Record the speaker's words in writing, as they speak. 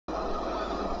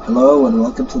Hello and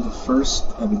welcome to the first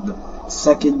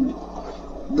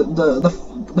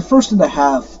and a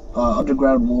half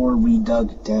Underground War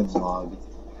Redug Devlog.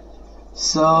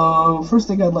 So, first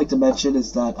thing I'd like to mention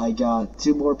is that I got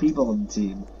two more people on the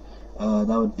team. That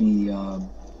would be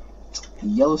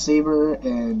Yellow Saber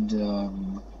and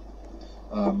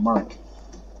Mark.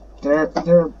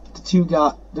 They're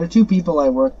two people I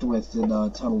worked with in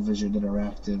Tunnel Vision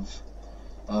Interactive.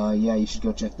 Yeah, you should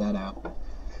go check that out.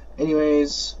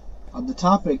 Anyways, on the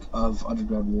topic of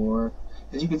Underground War,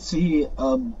 as you can see,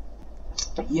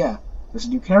 yeah, there's a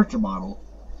new character model.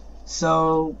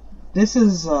 So, this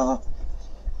is, for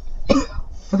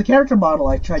the character model,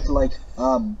 I tried to,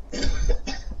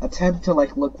 attempt to,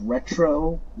 look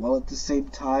retro, while at the same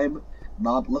time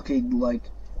not looking like,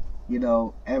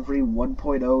 every 1.0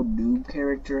 noob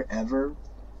character ever.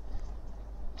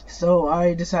 So,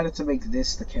 I decided to make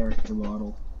this the character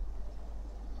model.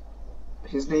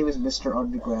 His name is Mr.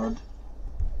 Underground.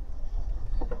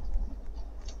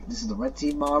 This is the red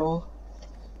team model.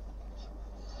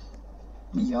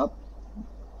 Yup.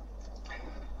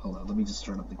 Hold on, let me just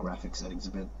turn up the graphic settings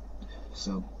a bit.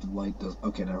 So the light does.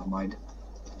 Okay, never mind.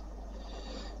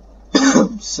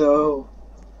 So,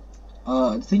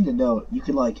 the thing to note, you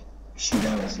can shoot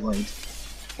out his light,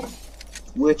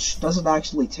 which doesn't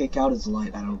actually take out his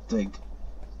light, I don't think.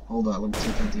 Hold on, let me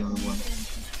take out the other one.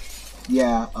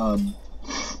 Yeah,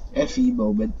 FE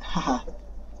moment, haha.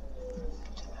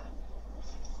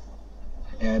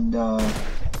 And,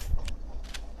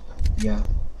 yeah.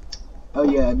 Oh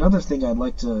yeah, another thing I'd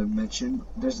like to mention,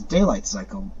 there's a day-night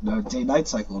cycle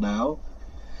now,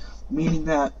 meaning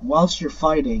that whilst you're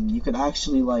fighting, you can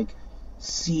actually,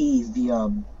 see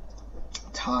the,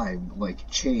 time,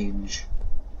 change,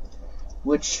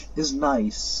 which is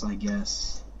nice, I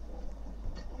guess.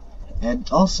 And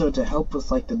also, to help with,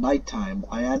 the nighttime,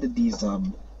 I added these,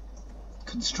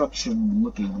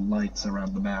 construction-looking lights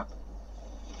around the map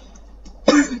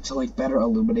to, better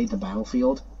illuminate the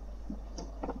battlefield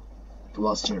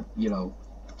whilst you're,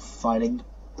 fighting.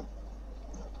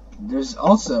 There's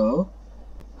also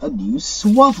a new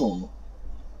swivel.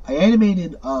 I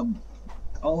animated,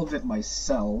 all of it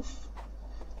myself.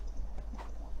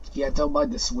 Yeah, don't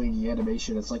mind the swinging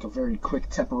animation. It's a very quick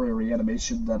temporary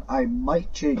animation that I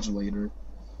might change later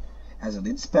as an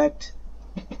inspect.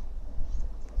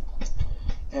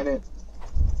 And it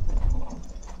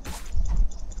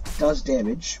does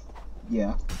damage.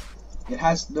 Yeah. It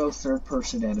has no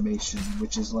third-person animation,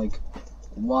 which is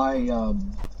why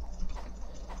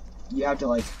you have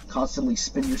to constantly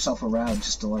spin yourself around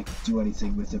just to do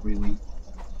anything with it, really.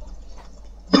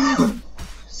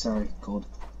 Sorry, cold.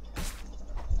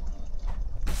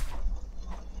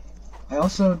 I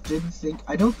also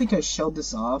I don't think I showed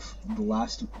this off in the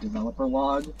last developer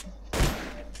log,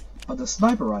 but the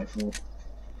sniper rifle,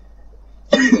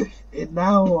 it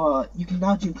now, you can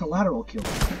now do collateral kills.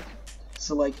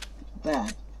 So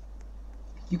that.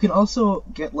 You can also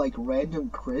get random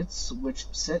crits, which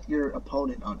set your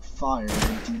opponent on fire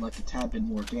and do a tad bit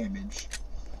more damage.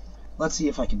 Let's see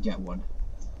if I can get one.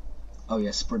 Oh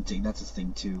yeah, sprinting, that's a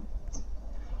thing too.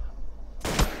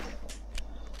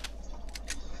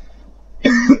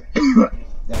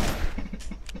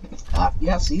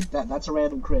 Yeah, see, that's a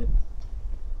random crit.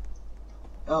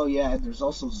 Oh yeah, and there's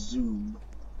also zoom.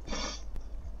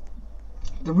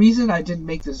 The reason I didn't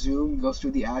make the zoom go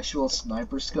through the actual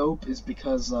sniper scope is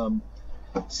because,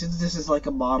 since this is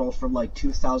a model from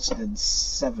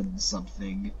 2007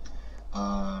 something,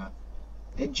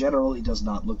 it generally does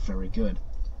not look very good.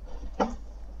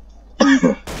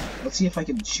 Let's see if I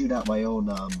can shoot out my own,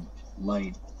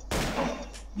 light.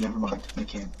 Never mind, I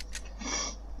can't.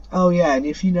 Oh yeah, and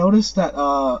if you notice that,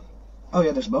 oh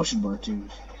yeah, there's motion blur too.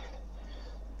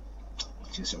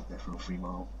 Just open that for a free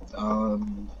model.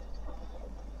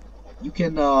 You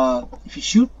can, if you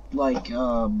shoot, if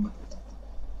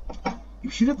you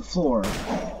shoot at the floor,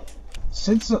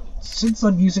 since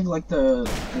I'm using, the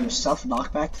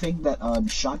self-knockback thing that,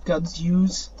 shotguns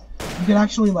use, you can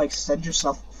actually, send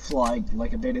yourself flying,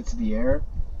 a bit into the air.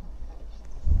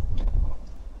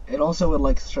 It also,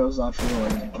 throws off your,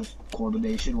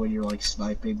 coordination when you're,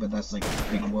 sniping, but that's, a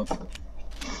big whoop.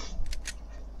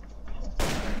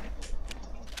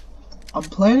 I'm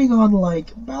planning on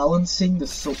balancing the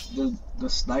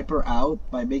sniper out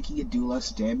by making it do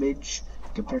less damage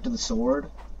compared to the sword.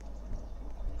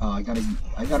 I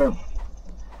gotta.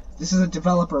 This is a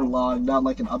developer log, not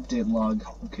an update log.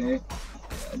 Okay,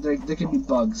 there can be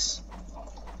bugs,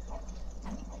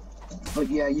 but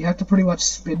yeah, you have to pretty much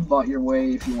spin bot your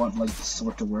way if you want the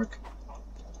sword to work.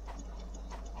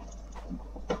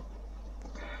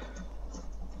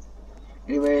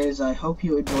 Anyways, I hope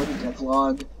you enjoyed the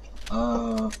devlog.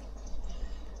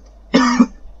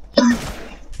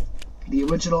 The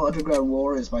original Underground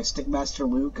War is by Stickmaster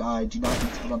Luke. I do not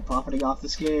intend on profiting off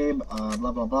this game.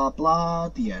 Blah blah blah blah.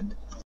 The end.